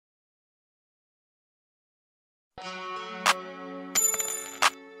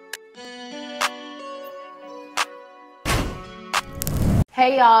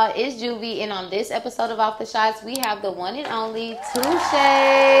Hey y'all, it's Juvie, and on this episode of Off the Shots, we have the one and only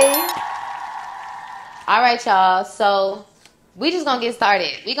Shay. All right, y'all. So we just gonna get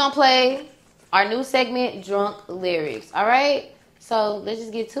started. We gonna play our new segment, Drunk Lyrics. All right. So let's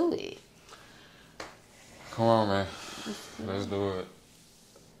just get to it. Come on, man. Let's do it.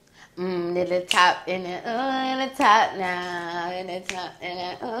 In the top, in the top now, in the top, in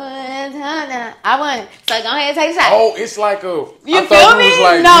the top now. I won. So go ahead and take a shot. Oh, it's like a. You feel me?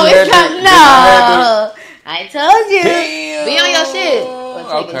 Like no, it's not. No. I told you. Damn. Be on your shit. Or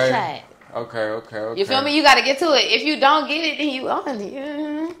take a shot. Okay. You feel me? You got to get to it. If you don't get it, then you on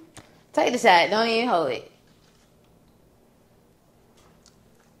it. Take the shot. Don't even hold it.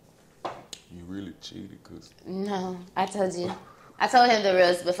 You really cheated, cause. No, I told you. I told him the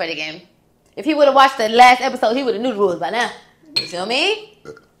rules before the game. If he would have watched the last episode, he would have knew the rules by now. You feel me?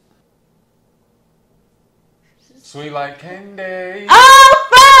 Sweet like candy. Oh,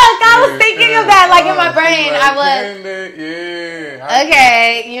 fuck! I was thinking of that, like in my brain. Like I was. Candy. Yeah.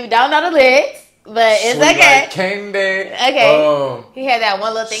 Okay, you don't know the lyrics, but it's Sweet okay. Like candy. Okay. He had that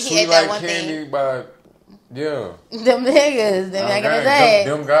one little thing. He ate that like one candy thing. By, yeah. Them niggas. Them not gonna say.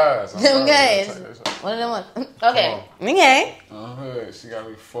 Them guys. Them guys. One of them ones. Okay. Okay. She got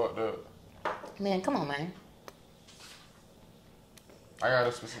me fucked up. Man, come on, man. I got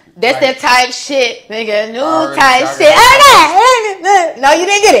a specific. That's that type shit, nigga. New type shit. No, you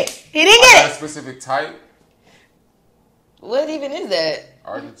didn't get it. He didn't get it. A specific type. What even is that?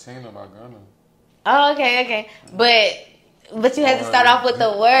 Argentina by Ghana. Oh, okay. But you had to start off with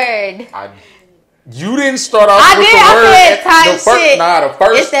the word. You didn't start off with the word. I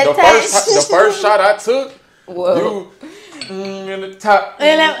said type shit. The first shot I took. Whoa. In the top.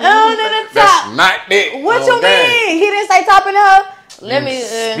 In the top. That's not it. What you mean? He didn't say top and up. Let me.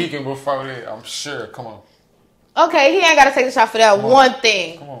 Speaking before that, I'm sure. Come on. Okay, he ain't got to take the shot for that one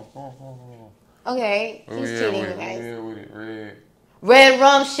thing. Come on. Okay, he's cheating, you guys. Yeah, with it, red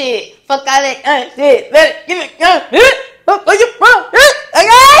rum shit. Fuck all that shit. Let it give it. Fuck you from. Okay.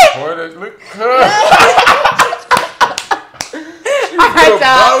 Boy, that look good. Alright,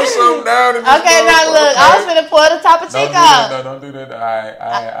 y'all. Okay, now look, I was finna pour the top of Chico. Don't do that.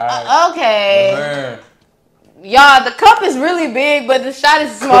 Alright. Okay. Y'all, the cup is really big, but the shot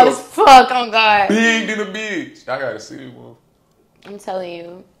is small as fuck. On God. Big than a bitch. I gotta see it, bro. I'm telling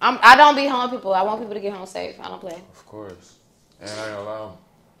you, I don't be home people. I want people to get home safe. I don't play. Of course. And I ain't gonna lie.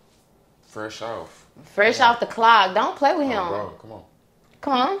 Fresh off. Off the clock. Don't play with him. Bro,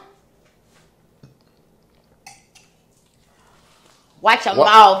 come on. Watch your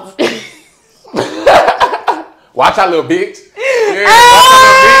mouth. Watch out, little bitch. Yeah,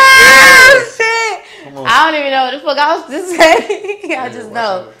 shit. I don't even know what the fuck I was just saying. I just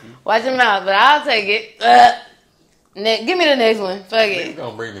know. Watch your mouth, but I'll take it. Give me the next one. Fuck it. You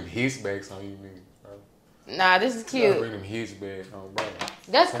gonna bring them his bags on you, nigga, bro. Nah, this is cute. You gonna bring them his bags on, bro.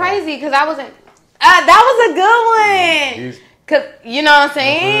 That's crazy, because I wasn't... that was a good one. Because, you know what I'm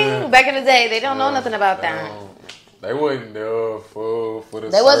saying? Back in the day, they don't know nothing about that. They wasn't there for the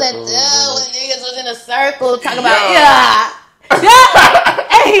They wasn't there when niggas was in a circle talking about,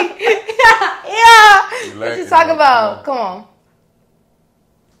 Hey, what you talking about? Come on.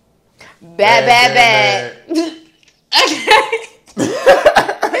 Bad.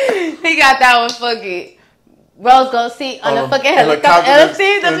 He got that one. Fuck it. Rose go see on the fucking helicopter.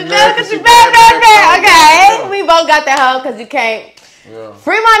 LC, don't you know? Cause you bad. Okay, we both got that hoe because you can't. Yeah.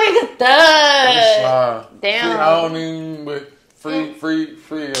 Free my nigga Thug. Damn. I don't even, but free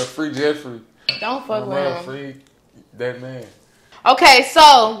Jeffrey. Don't fuck with him. Free that man. Okay,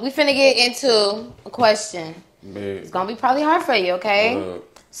 so we finna get into a question. Man. It's gonna be probably hard for you, okay?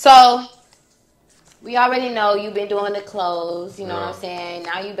 So we already know you've been doing the clothes, you know what I'm saying?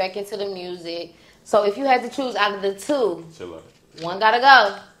 Now you back into the music. So if you had to choose out of the two, one gotta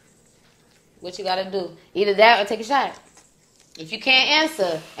go. What you gotta do? Either that or take a shot. If you can't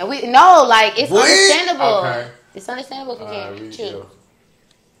answer, and we know, like, it's understandable. Okay. It's understandable if you can't choose. Yeah.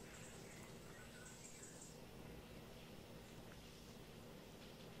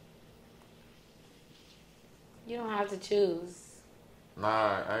 You don't have to choose.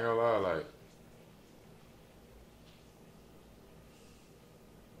 Nah, I ain't gonna lie, like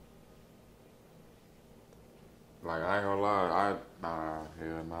I ain't gonna lie,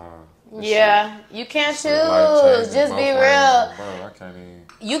 Yeah, you can't choose. Just be real. Bro, I can't even.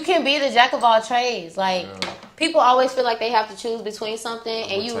 You can be the jack of all trades. Like, people always feel like they have to choose between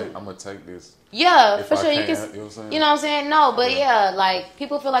something, I'm gonna take this. Yeah, for sure. You can. You know what I'm saying? You know what I'm saying? No, but like,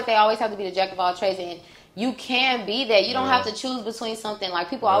 people feel like they always have to be the jack of all trades, and you can be that. You don't have to choose between something. Like,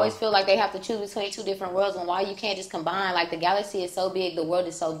 people always feel like they have to choose between two different worlds, and why you can't just combine. Like, the galaxy is so big, the world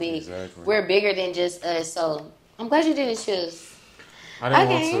is so big. Exactly. We're bigger than just us. So I'm glad you didn't choose. I didn't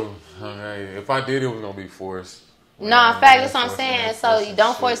want to. Okay. If I did, it was gonna be forced. No, in fact, that's what I'm saying. So you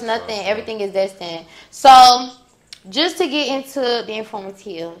don't force nothing. Everything is destined. So just to get into the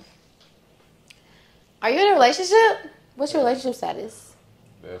informative, are you in a relationship? What's your relationship status?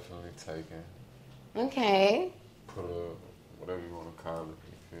 Definitely taken. Okay. Put up, whatever you want to call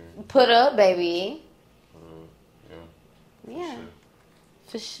it. Put up, baby. Yeah. Yeah.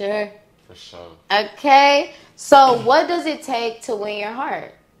 For sure. For sure. Okay. So what does it take to win your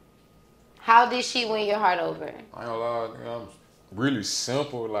heart? How did she win your heart over? I ain't gonna lie, I'm really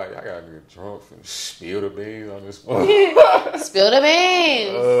simple. Like, I gotta get drunk and spill the beans on this one. Spill the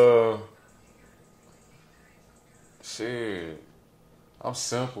beans. Shit. I'm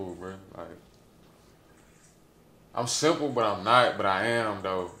simple, bro. Like, I'm simple, but I'm not, but I am,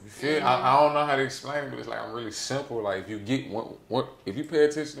 though. You feel? Mm-hmm. I don't know how to explain it, but it's like I'm really simple. Like, if you get one, if you pay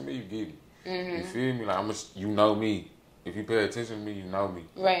attention to me, you get it. Mm-hmm. You feel me? Like, you know me. If you pay attention to me, you know me.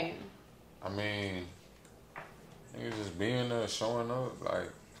 Right. I mean, niggas just being there, showing up, like,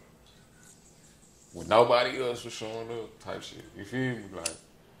 when nobody else was showing up, type shit. You feel me? Like,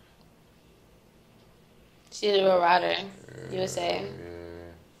 she's a real rider, you would say.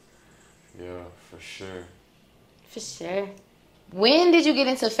 Yeah, for sure. For sure. When did you get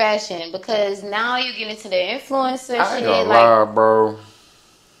into fashion? Because now you get into the influencer I ain't gonna lie, bro.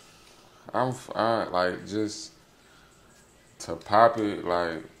 I'm like, just to pop it,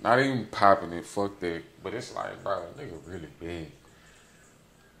 like, not even popping it, fuck that. But it's like, bro, nigga really big.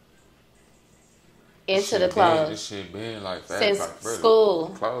 Into the clothes. This shit been like that. Since like, bro, school.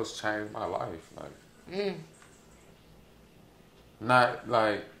 Clothes changed my life. Like, not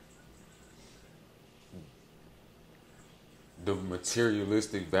like the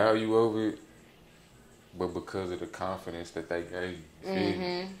materialistic value of it, but because of the confidence that they gave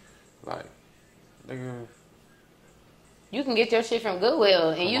you. Like, nigga, you can get your shit from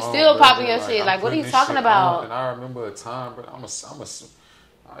Goodwill, and you still popping your shit. Like, what are you talking about? And I remember a time, but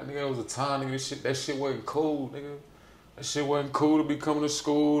nigga, it was a time, nigga, that shit wasn't cool, nigga. That shit wasn't cool to be coming to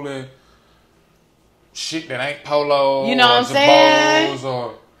school and shit that ain't polo. You know what I'm saying?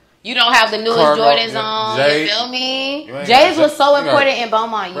 Or you don't have the newest Jordans on. You feel me? J's was so important in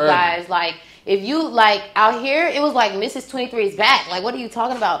Beaumont, you guys. Like, if you, like, out here, it was like Mrs. 23's back. Like, what are you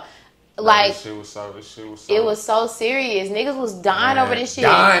talking about? Like, this shit was so. It was so serious. Niggas was dying over this shit.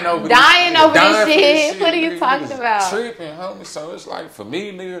 Dying over this shit. What are you talking about? Tripping, homie. So it's like, for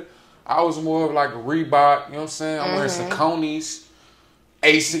me, nigga, I was more of like a Reebok. You know what I'm saying? I'm wearing Sauconys,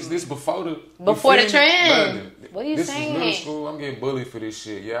 Asics. This before the trend. What are you saying? This is middle school. I'm getting bullied for this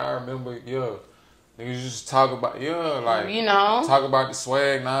shit. Yeah, I remember. Yeah, niggas just talk about. Yeah, like, you know, talk about the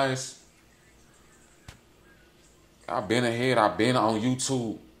swag, nice. I've been ahead. I've been on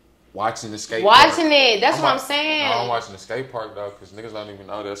YouTube. Watching the skate park. Watching it. That's what I'm saying. No, I'm watching the skate park, though, because niggas don't even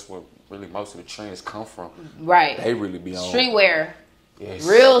know that's what really most of the trends come from. Right. They really be on. Streetwear. Yes.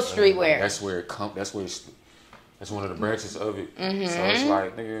 Real streetwear. That's where it comes. That's one of the branches of it. Mm-hmm. So it's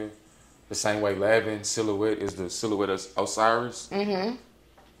like, nigga, the same way Lavin silhouette is the silhouette of Osiris. Mm-hmm.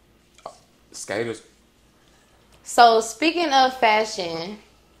 Skaters. So, speaking of fashion,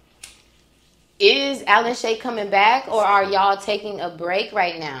 is Alan Shay coming back, or are y'all taking a break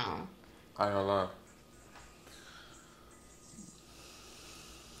right now? I ain't gonna lie.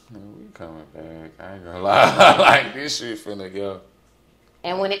 We coming back. I ain't gonna lie. Like, this shit finna go.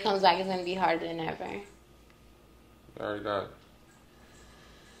 And when it comes back, it's gonna be harder than ever. You already got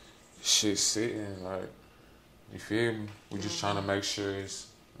shit sitting, like, you feel me? We just trying to make sure it's,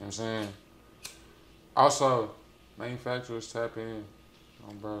 you know what I'm saying? Also, manufacturers tap in.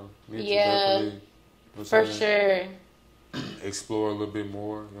 Bro, yeah, for sure. Explore a little bit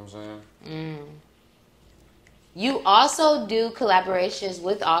more, you know what I'm saying? You also do collaborations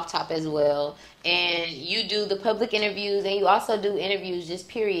with Awftoptv as well, and you do the public interviews, and you also do interviews just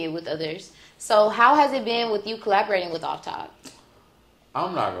period with others. So how has it been with you collaborating with Awftoptv?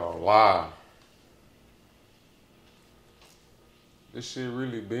 I'm not gonna lie. This shit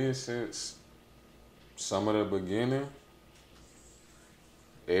really been since some of the beginning.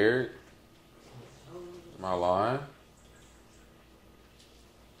 Eric, my line,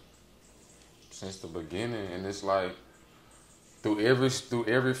 since the beginning, and it's like through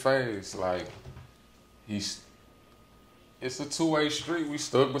every phase, like it's a two-way street. We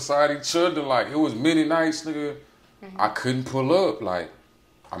stuck beside each other. Like, it was many nights, nigga, I couldn't pull up. Like,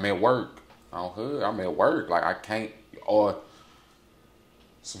 I'm at work on hood. I'm at work. Like, I can't, or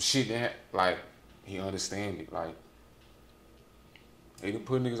some shit that, like, he understand it. Like, he done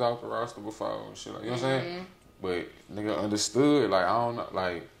put niggas off the roster before and shit. Like, you know what I'm saying? But nigga understood. Like, I don't know.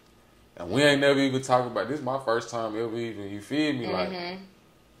 Like, and we ain't never even talking about this. Is my first time ever even. You feel me? Like,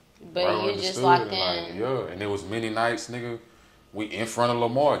 but bro, you just locked in. Like, yeah, and there was many nights, nigga. We in front of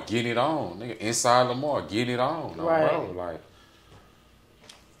Lamar, getting it on, nigga. Inside Lamar, getting it on, right? Bro, like,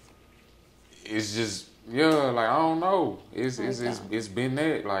 it's just, yeah, like I don't know. It's been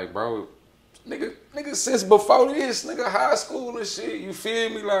that, like, bro, nigga, since before this, nigga, high school and shit. You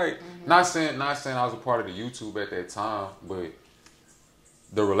feel me? Like, not saying I was a part of the YouTube at that time, but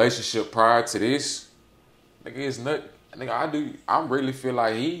the relationship prior to this, nigga, is not. Nigga, I really feel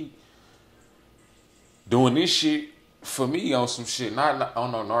like he doing this shit for me on some shit, not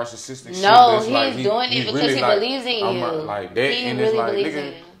on no narcissistic shit. No, he's like, doing it because really he believes in you. Like that, he and really it's like, believes nigga, in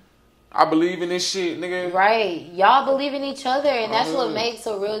you. I believe in this shit, nigga. Right. Y'all believe in each other, and that's what makes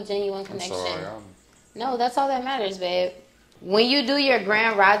a real, genuine connection. I'm sorry, no, that's all that matters, babe. When you do your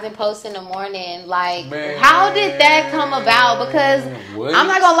grand rising post in the morning, like, how did that come about? Because I'm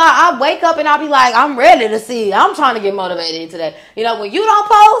not gonna lie, I wake up and I'll be like, I'm ready to see. I'm trying to get motivated today. You know, when you don't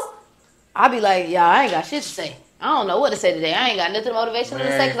post, I'll be like, yeah, I ain't got shit to say. I don't know what to say today. I ain't got nothing motivational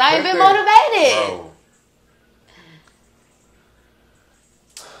to say because I ain't been motivated. Bro.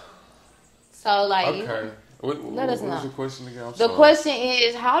 So, like, okay. Let us know. What was the question again? The question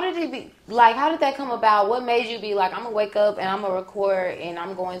is, how did that come about? What made you be like, I'm gonna wake up and I'm gonna record and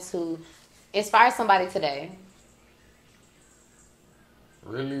I'm going to inspire somebody today?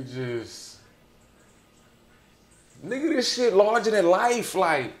 Really, just nigga, this shit larger than life.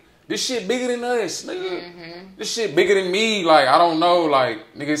 Like, this shit bigger than us, nigga. This shit bigger than me. Like, I don't know.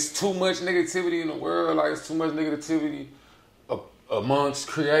 Like, nigga, it's too much negativity in the world. Like, it's too much negativity amongst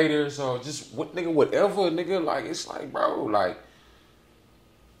creators or just whatever, nigga. Like, it's like, bro, like,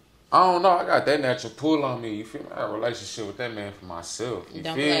 I don't know. I got that natural pull on me. You feel me? I got a relationship with that man for myself. You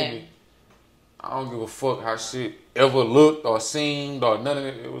feel me? I don't give a fuck how shit ever looked or seemed or none of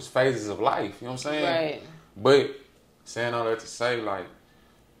it. It was phases of life. You know what I'm saying? Right. But saying all that to say, like,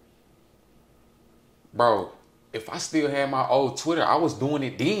 bro, if I still had my old Twitter, I was doing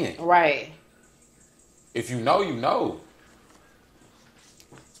it then. Right. If you know, you know.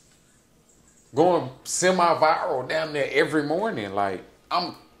 Going semi-viral down there every morning. Like,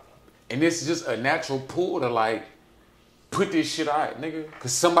 and it's just a natural pull to, like, put this shit out, nigga.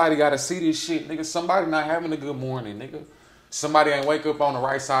 Because somebody got to see this shit, nigga. Somebody not having a good morning, nigga. Somebody ain't wake up on the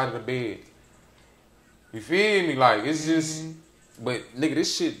right side of the bed. You feel me? Like, it's just, but, nigga,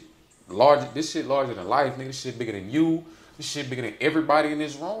 this shit larger than life, nigga. This shit bigger than you. This shit bigger than everybody in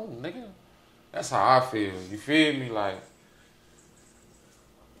this room, nigga. That's how I feel. You feel me? Like,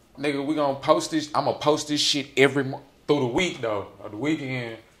 nigga, we gonna post this. I'm gonna post this shit through the week, though. Or the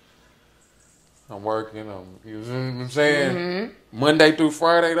weekend, I'm working. You know what I'm saying? Monday through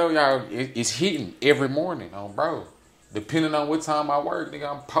Friday, though, y'all, it's hitting every morning, bro. Depending on what time I work, nigga,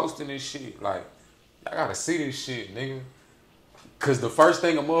 I'm posting this shit. Like, I gotta see this shit, nigga. Cause the first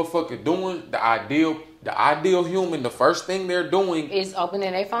thing a motherfucker doing, the ideal human, the first thing they're doing is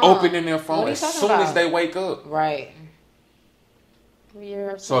opening their phone. Opening their phone as soon as they wake up. Right.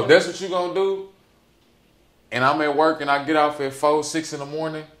 So if that's what you gonna do, and I'm at work and I get off at 4, 6 in the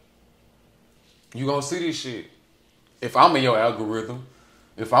morning, you gonna see this shit. If I'm in your algorithm,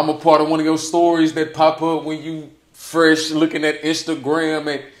 if I'm a part of one of your stories that pop up when you fresh looking at Instagram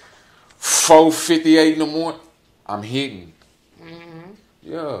at 4:58 in the morning, I'm hitting.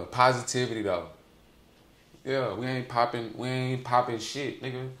 Yeah, positivity though. Yeah, we ain't popping shit,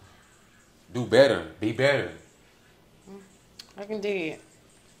 nigga. Do better, be better. I can dig it.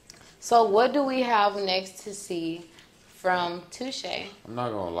 So what do we have next to see from Touche? I'm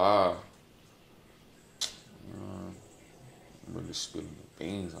not gonna lie. I'm really spilling the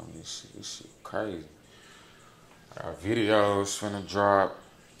beans on this shit. This shit crazy. I got videos finna drop.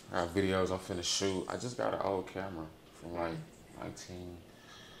 I got videos I'm finna shoot. I just got an old camera from like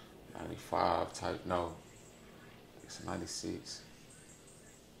 1995 type. No, it's 96.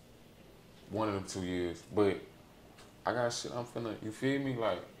 One of them 2 years. But I got shit I'm finna, you feel me?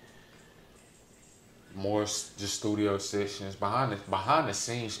 Like, more just studio sessions, behind the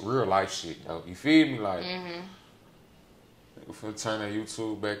scenes, real life shit, though. You feel me? Like, we finna turn that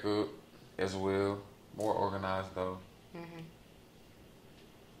YouTube back up as well. More organized, though. And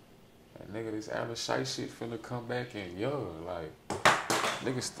nigga, this Alice Shay shit finna come back and like,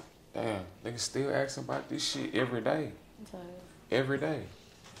 niggas still asking about this shit every day. Every day.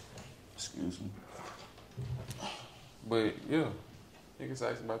 Excuse me. But yeah, niggas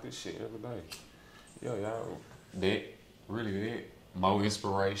asking about this shit every day. Yo, y'all, really that. More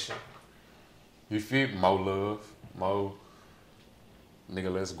inspiration. You feel me? More love, more.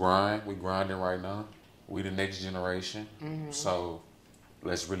 Nigga, let's grind. We grinding right now. We the next generation. Mm-hmm. So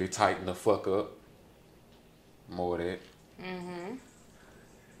let's really tighten the fuck up. More of that. Mm-hmm.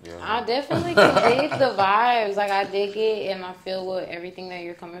 Yeah. I definitely can dig the vibes. Like, I dig it, and I feel with everything that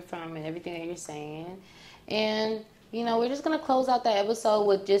you're coming from and everything that you're saying. And, you know, we're just going to close out that episode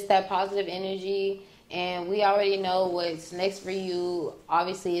with just that positive energy. And we already know what's next for you.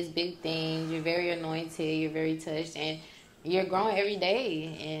 Obviously, it's big things. You're very anointed. You're very touched. And you're growing every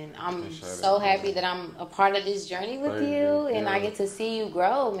day. And I'm so happy that I'm a part of this journey with you. And I get to see you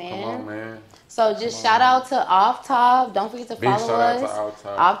grow, man. Come on, man. So just shout out to Awftoptv. Don't forget to follow us.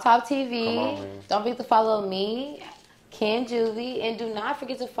 Awftoptv. Come on, man. Don't forget to follow me, Ken Juvie. And do not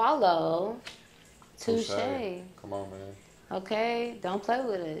forget to follow Shay. Come on, man. Okay? Don't play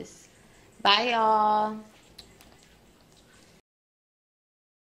with us. Bye, y'all.